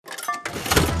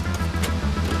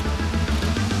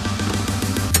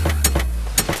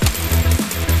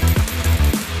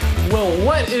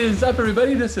What is up,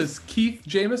 everybody? This is Keith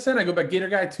Jamison. I go by Gator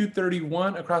Guy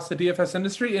 231 across the DFS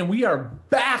industry, and we are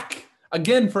back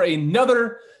again for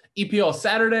another EPL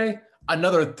Saturday,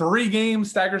 another 3-game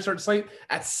stagger start slate.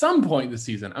 At some point this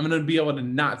season, I'm going to be able to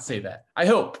not say that. I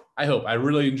hope. I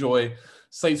really enjoy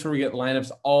slates where we get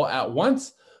lineups all at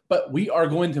once, but we are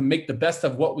going to make the best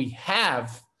of what we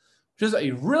have, which is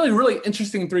a really, really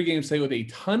interesting 3-game slate with a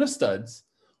ton of studs,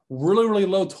 really, really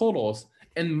low totals,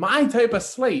 and my type of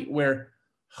slate where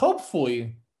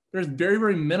hopefully there's very,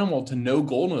 very minimal to no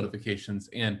goal notifications.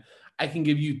 And I can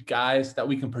give you guys that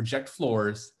we can project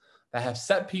floors that have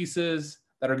set pieces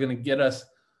that are going to get us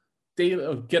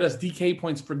DK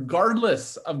points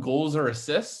regardless of goals or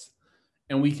assists.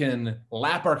 And we can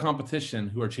lap our competition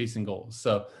who are chasing goals.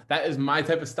 So that is my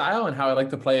type of style and how I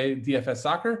like to play DFS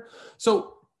soccer.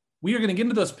 So we are going to get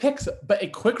into those picks, but a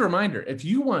quick reminder, if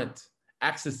you want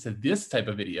access to this type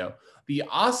of video, the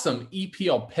awesome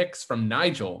EPL picks from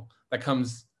Nigel that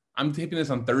comes, I'm taping this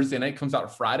on Thursday night, comes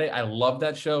out Friday. I love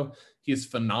that show. He is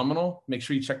phenomenal. Make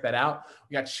sure you check that out.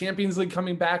 We got Champions League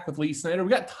coming back with Lee Snyder. We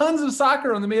got tons of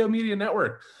soccer on the Mayo Media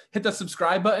Network. Hit the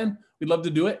subscribe button. We'd love to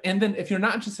do it. And then if you're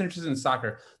not just interested in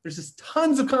soccer, there's just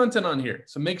tons of content on here.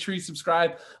 So make sure you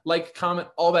subscribe, like, comment,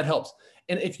 all that helps.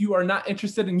 And if you are not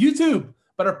interested in YouTube,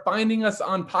 but are finding us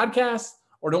on podcasts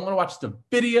or don't want to watch the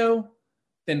video,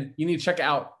 then you need to check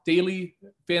out Daily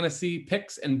Fantasy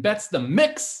Picks and Bets the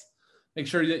Mix. Make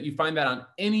sure that you find that on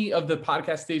any of the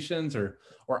podcast stations or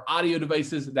audio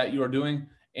devices that you are doing,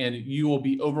 and you will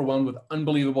be overwhelmed with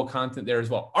unbelievable content there as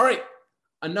well. All right,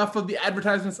 enough of the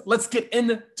advertisements. Let's get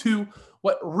into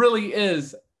what really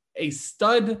is a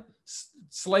stud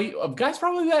slate of guys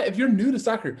probably that if you're new to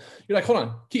soccer, you're like, hold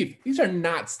on, Keith, these are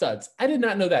not studs. I did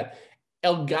not know that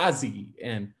El Ghazi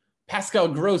and Pascal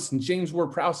Gross and James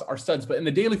Ward-Prowse are studs, but in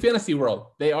the daily fantasy world,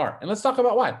 they are. And let's talk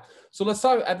about why. So let's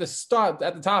talk at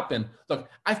the top end. Look,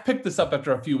 I've picked this up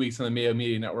after a few weeks on the Mayo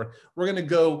Media Network. We're going to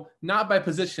go not by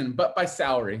position, but by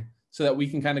salary so that we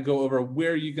can kind of go over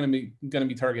where you're going to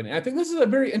be targeting. I think this is a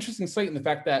very interesting slate in the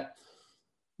fact that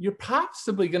you're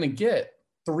possibly going to get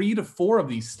 3 to 4 of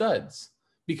these studs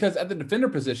because at the defender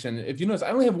position, if you notice, I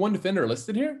only have one defender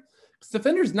listed here.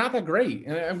 Defender's not that great.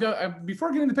 And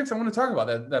before getting the picks, I want to talk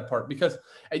about that part because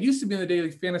it used to be in the daily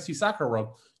fantasy soccer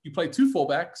world. You play 2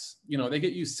 fullbacks, they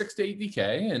get you 6 to 8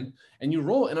 DK and you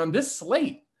roll. And on this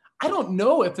slate, I don't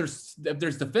know if there's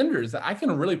defenders that I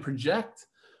can really project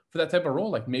for that type of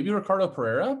role. Like maybe Ricardo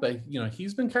Pereira, but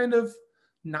he's been kind of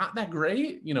not that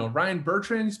great. Ryan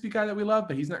Bertrand used to be a guy that we love,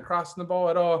 but he's not crossing the ball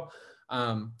at all.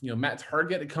 Matt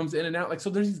Target, it comes in and out.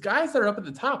 So there's these guys that are up at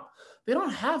the top. They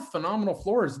don't have phenomenal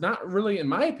floors, not really, in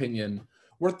my opinion,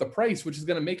 worth the price, which is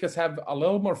going to make us have a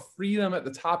little more freedom at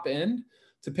the top end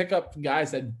to pick up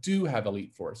guys that do have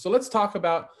elite floors. So let's talk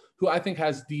about who I think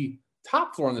has the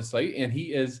top floor on the slate, and he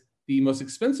is the most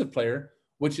expensive player,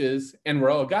 which is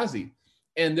Anwar El Ghazi.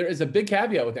 And there is a big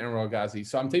caveat with Anwar El Ghazi.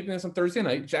 So I'm taping this on Thursday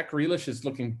night. Jack Grealish is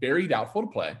looking very doubtful to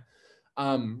play.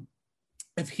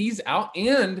 If he's out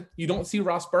and you don't see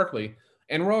Ross Barkley,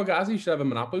 Anwar El Ghazi should have a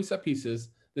monopoly set pieces.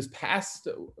 This past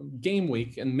game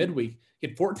week and midweek, he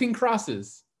had 14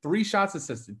 crosses, 3 shots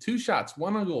assisted, 2 shots,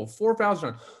 1 on goal, 4 fouls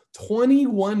drawn,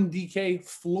 21 DK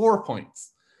floor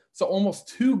points. So almost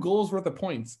 2 goals worth of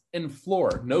points in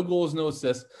floor. No goals, no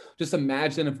assists. Just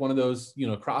imagine if one of those,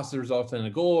 crosses resulted in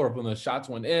a goal or if one of those shots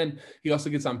went in. He also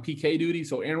gets on PK duty.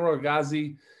 So Anwar El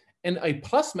Ghazi and a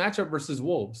plus matchup versus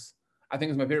Wolves, I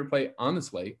think is my favorite play on the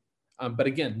slate. But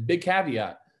again, big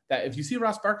caveat that if you see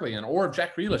Ross Barkley in, or if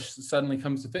Jack Grealish suddenly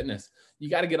comes to fitness, you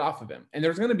got to get off of him. And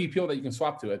there's going to be people that you can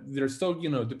swap to it. There's still,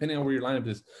 depending on where your lineup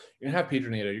is, you're going to have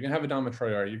Pedro Neto, you're going to have Adama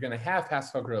Traore, you're going to have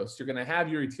Pascal Gross, you're going to have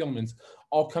Yuri Tielemans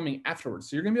all coming afterwards.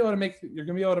 So you're going to be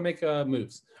able to make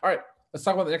moves. All right, let's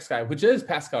talk about the next guy, which is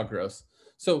Pascal Gross.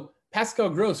 So Pascal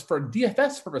Gross, for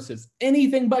DFS purposes,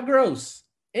 anything but gross.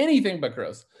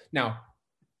 Now,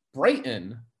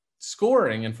 Brighton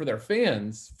scoring and for their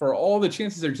fans, for all the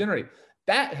chances they generate,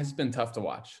 that has been tough to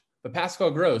watch. But Pascal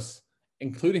Gross,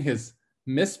 including his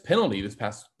missed penalty this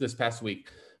past week,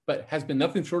 but has been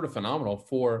nothing short of phenomenal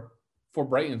for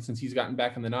Brighton since he's gotten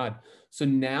back in the nod. So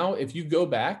now if you go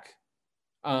back,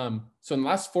 so in the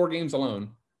last 4 games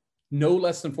alone, no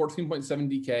less than 14.7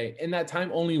 DK. In that time,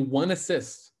 only 1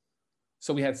 assist.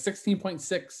 So we had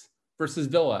 16.6 versus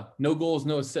Villa, no goals,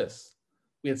 no assists.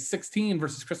 We had 16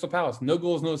 versus Crystal Palace, no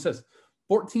goals, no assists.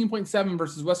 14.7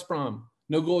 versus West Brom,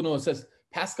 no goal, no assist.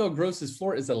 Pascal Gross's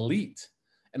floor is elite.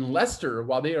 And Leicester,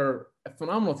 while they are a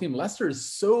phenomenal team, Leicester is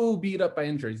so beat up by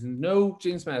injuries. No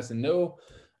James Maddison, no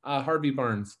Harvey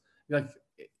Barnes. Like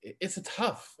it's a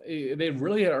tough. They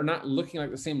really are not looking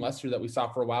like the same Leicester that we saw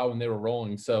for a while when they were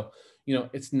rolling. So,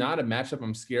 it's not a matchup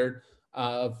I'm scared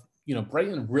of.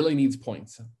 Brighton really needs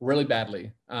points really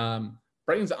badly.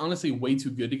 Brighton's honestly way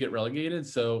too good to get relegated.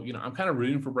 So, I'm kind of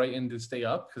rooting for Brighton to stay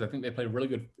up because I think they play really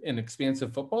good and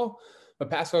expansive football. But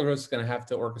Pascal Gross is going to have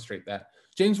to orchestrate that.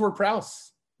 James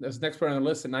Ward-Prowse, that's the next player on the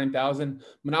list at 9,000.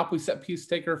 Monopoly set piece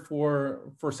taker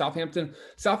for Southampton.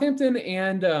 Southampton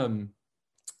and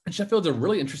Sheffield's a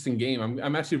really interesting game.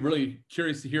 I'm actually really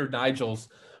curious to hear Nigel's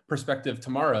perspective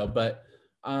tomorrow. But,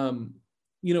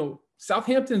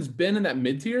 Southampton's been in that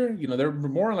mid-tier. They're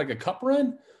more like a cup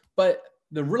run. But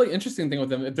the really interesting thing with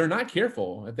them, if they're not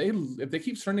careful, if they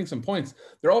keep surrendering some points,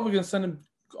 they're all of a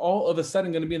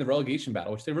sudden going to be in the relegation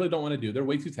battle, which they really don't want to do. They're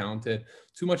way too talented,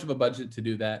 too much of a budget to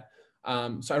do that.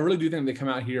 So I really do think they come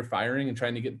out here firing and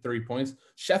trying to get 3 points.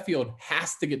 Sheffield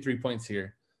has to get 3 points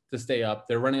here to stay up.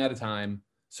 They're running out of time.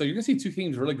 So you're going to see two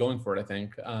teams really going for it, I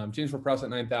think. James Ward-Prowse at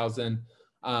 9,000,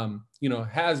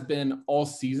 has been all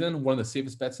season one of the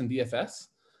safest bets in DFS.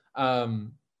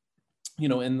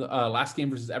 In the last game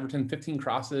versus Everton, 15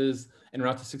 crosses and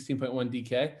around to 16.1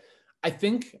 DK. I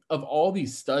think of all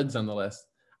these studs on the list,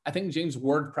 I think James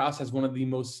Ward-Prowse has one of the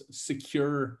most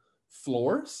secure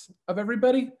floors of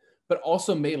everybody, but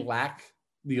also may lack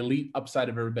the elite upside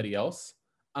of everybody else.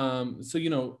 It's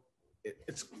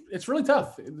really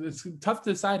tough. It's tough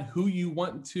to decide who you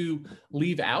want to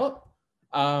leave out.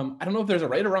 I don't know if there's a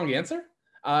right or wrong answer.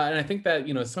 And I think that,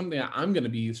 something that I'm going to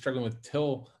be struggling with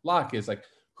till lock is like,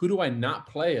 who do I not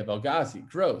play of El Ghazi,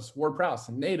 Gross, Ward-Prowse,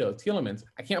 Nato, Tielemans?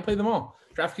 I can't play them all.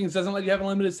 DraftKings doesn't let you have a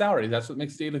limited salary. That's what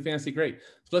makes daily fantasy great.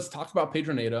 So let's talk about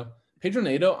Pedro Nato. Pedro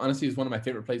Nato, honestly, is one of my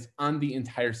favorite plays on the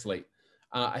entire slate.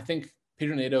 I think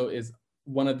Pedro Nato is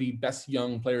one of the best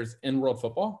young players in world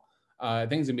football. I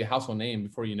think he's going to be a household name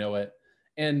before you know it.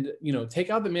 And, take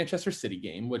out the Manchester City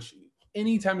game, which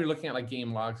anytime you're looking at like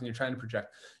game logs and you're trying to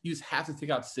project, you just have to take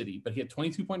out City. But he had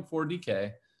 22.4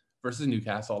 DK versus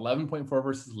Newcastle, 11.4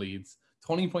 versus Leeds,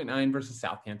 20.9 versus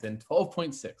Southampton,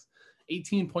 12.6,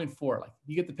 18.4. Like,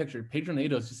 you get the picture. Pedro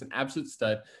Nato is just an absolute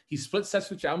stud. He split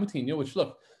sets with João Moutinho, which,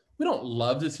 look, we don't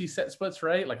love to see set splits,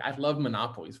 right? Like, I love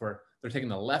monopolies where they're taking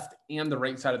the left and the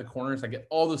right side of the corners. I get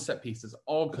all those set pieces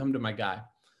all come to my guy.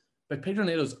 But Pedro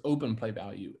Nato's open play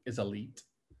value is elite.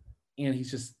 And he's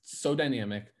just so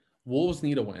dynamic. Wolves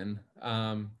need a win.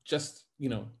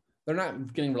 They're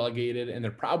not getting relegated, and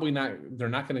they're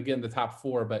not going to get in the top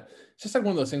 4, but it's just like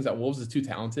one of those things that Wolves is too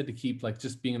talented to keep like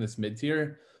just being in this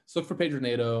mid-tier. So look for Pedro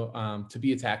Nato to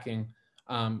be attacking.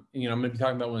 I'm going to be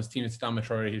talking about one of his teammates, Adama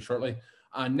Traore, here shortly.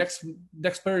 Next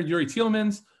player, Yuri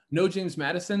Tielemans. No James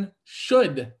Maddison.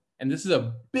 Should, and this is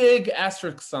a big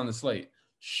asterisk on the slate,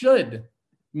 should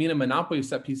mean a monopoly of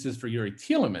set pieces for Yuri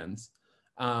Tielemans.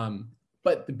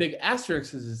 But the big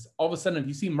asterisk is all of a sudden, if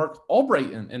you see Mark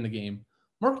Albrighton in the game,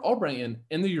 Mark Albrighton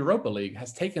in the Europa League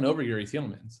has taken over Yuri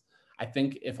Tielemans. I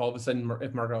think if all of a sudden,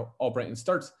 if Mark Albrighton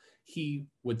starts, he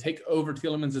would take over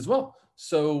Tielemans as well.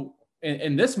 So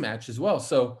in this match as well.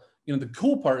 So, the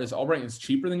cool part is Albrighton's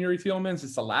cheaper than Yuri Tielemans.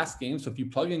 It's the last game. So if you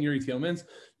plug in Yuri Tielemans,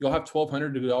 you'll have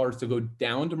 $1,200 to go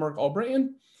down to Mark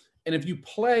Albrighton. And if you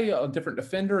play a different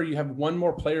defender, or you have one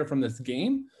more player from this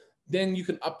game, then you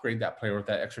can upgrade that player with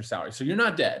that extra salary. So you're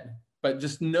not dead. But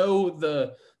just know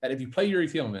that if you play Yuri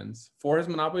Tielemans for his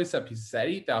Monopoly set pieces at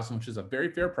 8,000, which is a very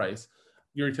fair price,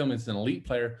 Yuri Tielemans is an elite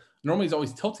player. Normally, he's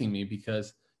always tilting me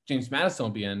because James Maddison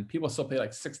will be in. People still pay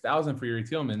like 6,000 for Yuri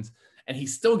Tielemans, and he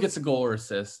still gets a goal or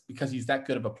assist because he's that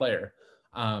good of a player.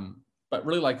 But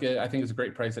really like it. I think it's a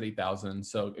great price at 8,000.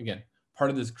 So again, part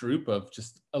of this group of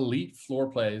just elite floor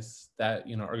plays that,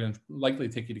 are going to likely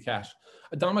take you to cash.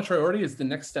 Adama Traore is the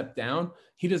next step down.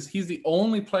 He's the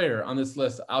only player on this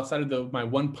list outside of my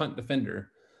one punt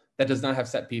defender that does not have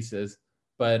set pieces.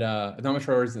 But Adama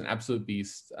Traore is an absolute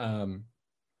beast.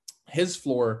 His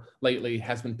floor lately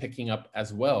has been picking up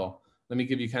as well. Let me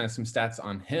give you kind of some stats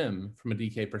on him from a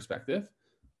DK perspective.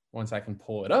 Once I can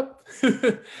pull it up.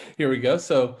 Here we go.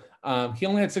 So he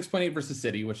only had 6.8 versus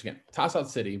City, which again, toss out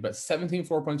City, but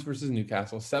 17.4 points versus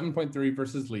Newcastle, 7.3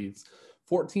 versus Leeds,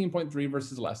 14.3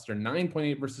 versus Leicester,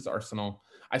 9.8 versus Arsenal.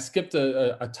 I skipped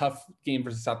a tough game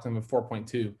versus Southampton with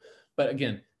 4.2. But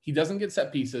again, he doesn't get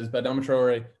set pieces, but Adama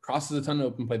Traore crosses a ton of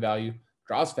open play value,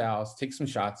 draws fouls, takes some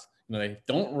shots. They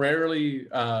don't rarely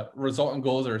result in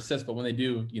goals or assists, but when they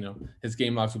do, his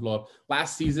game logs will blow up.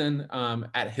 Last season,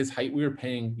 at his height, we were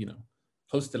paying,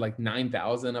 close to like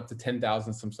 9,000 up to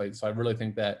 10,000 some sites. So I really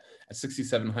think that at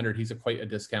 6,700, he's quite a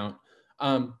discount.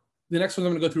 The next one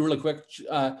I'm going to go through really quick.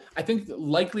 I think the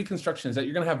likely construction is that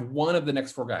you're going to have one of the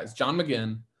next 4 guys: John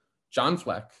McGinn, John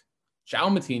Fleck,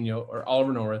 João Moutinho, or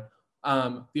Oliver Norwood,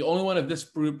 The only one of this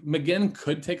group, McGinn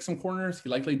could take some corners. He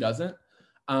likely doesn't.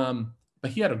 But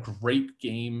he had a great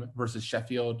game versus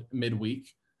Sheffield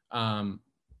midweek. Nope,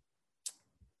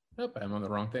 I'm on the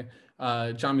wrong thing.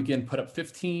 John McGinn put up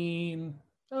 15.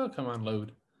 Oh, come on,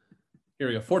 load. Here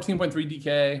we go. 14.3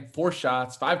 DK, 4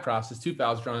 shots, 5 crosses, 2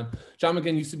 fouls drawn. John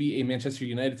McGinn used to be a Manchester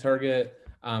United target.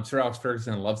 Sir Alex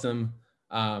Ferguson loves him.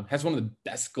 Has one of the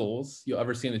best goals you'll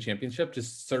ever see in the championship.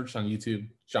 Just search on YouTube,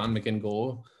 John McGinn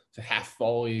goal. It's a half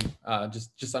volley,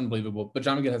 just unbelievable. But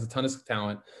John McGinn has a ton of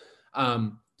talent.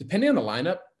 Depending on the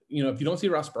lineup, if you don't see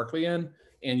Ross Barkley in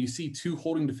and you see 2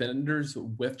 holding defenders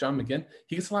with John McGinn,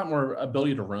 he gets a lot more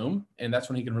ability to roam, and that's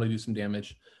when he can really do some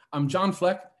damage. John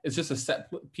Fleck is just a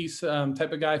set piece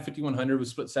type of guy, 5,100 with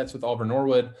split sets with Oliver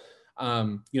Norwood.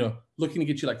 Looking to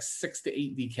get you like 6 to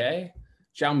 8 DK.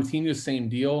 João Moutinho, same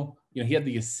deal. He had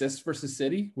the assist versus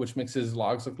City, which makes his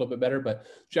logs look a little bit better. But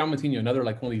João Moutinho, another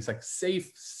like one of these like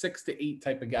safe 6 to 8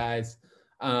 type of guys.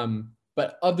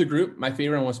 But of the group, my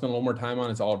favorite I want to spend a little more time on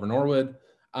is Oliver Norwood.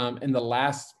 In the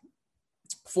last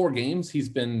 4 games, he's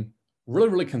been really,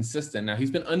 really consistent. Now,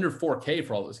 he's been under 4K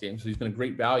for all those games, so he's been a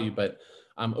great value. But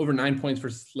over 9 points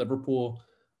versus Liverpool.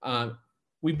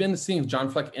 We've been seeing John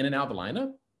Fleck in and out of the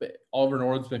lineup, but Oliver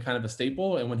Norwood's been kind of a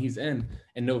staple. And when he's in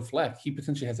and no Fleck, he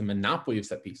potentially has a monopoly of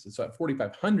set pieces. So at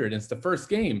 4,500, it's the first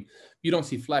game. You don't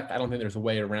see Fleck. I don't think there's a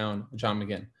way around John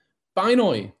McGinn.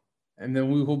 Finally, and then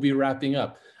we will be wrapping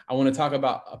up, I want to talk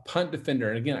about a punt defender.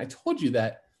 And again, I told you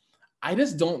that I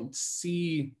just don't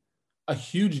see a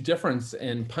huge difference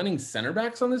in punting center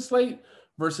backs on this slate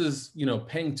versus,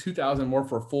 paying 2,000 more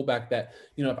for a fullback that,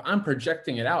 if I'm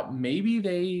projecting it out, maybe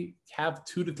they have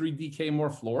 2 to 3 DK more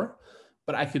floor,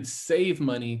 but I could save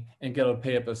money and get able to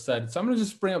pay up a stud. So I'm going to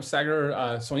just bring up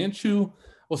Sagar Soyuncu.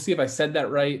 We'll see if I said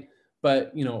that right.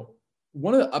 But,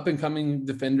 one of the up and coming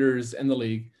defenders in the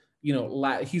league,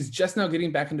 he's just now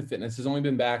getting back into fitness. He's only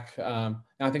been back now,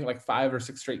 I think like 5 or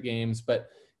 6 straight games, but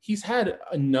he's had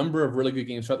a number of really good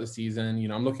games throughout the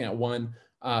season. I'm looking at one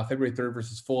February 3rd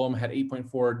versus Fulham, had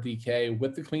 8.4 DK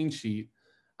with the clean sheet.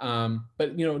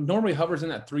 But, normally hovers in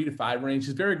that 3 to 5 range.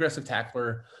 He's a very aggressive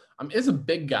tackler. Is a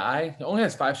big guy. He only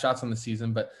has 5 shots on the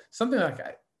season, but something like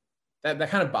that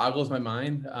kind of boggles my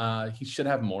mind. He should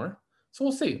have more. So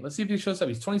we'll see. Let's see if he shows up.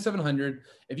 He's 2,700.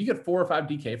 If you get 4 or 5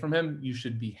 DK from him, you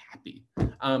should be happy.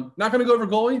 Not going to go over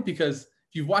goalie because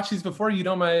if you've watched these before, you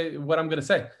know what I'm going to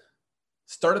say.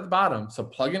 Start at the bottom. So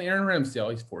plug in Aaron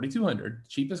Ramsdale. He's 4,200,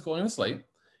 cheapest goalie on the slate,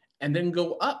 and then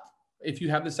go up if you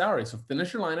have the salary. So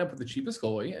finish your lineup with the cheapest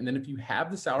goalie, and then if you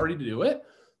have the salary to do it,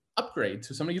 upgrade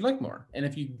to somebody you like more. And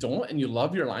if you don't and you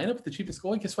love your lineup with the cheapest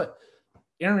goalie, guess what?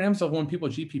 Aaron Ramsdale won people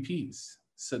GPPs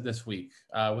this week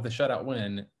with a shutout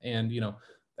win. And,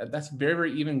 that's a very,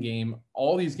 very even game.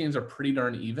 All these games are pretty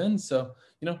darn even. So,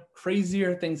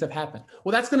 crazier things have happened.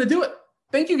 Well, that's going to do it.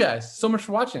 Thank you guys so much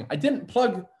for watching. I didn't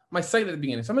plug my site at the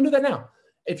beginning, so I'm going to do that now.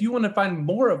 If you want to find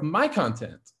more of my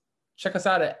content, check us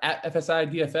out at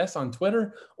FSI DFS on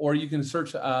Twitter, or you can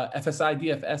search FSI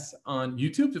DFS on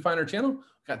YouTube to find our channel.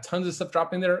 We've got tons of stuff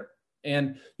dropping there.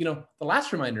 And, the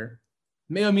last reminder,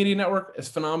 Mayo Media Network is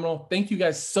phenomenal. Thank you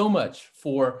guys so much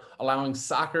for allowing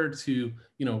soccer to,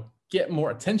 get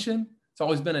more attention. It's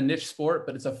always been a niche sport,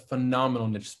 but it's a phenomenal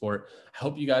niche sport. I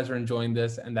hope you guys are enjoying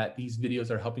this and that these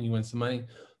videos are helping you win some money.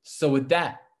 So with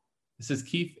that, this is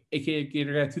Keith, aka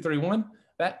Gator Guy 231.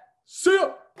 See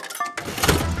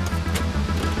ya.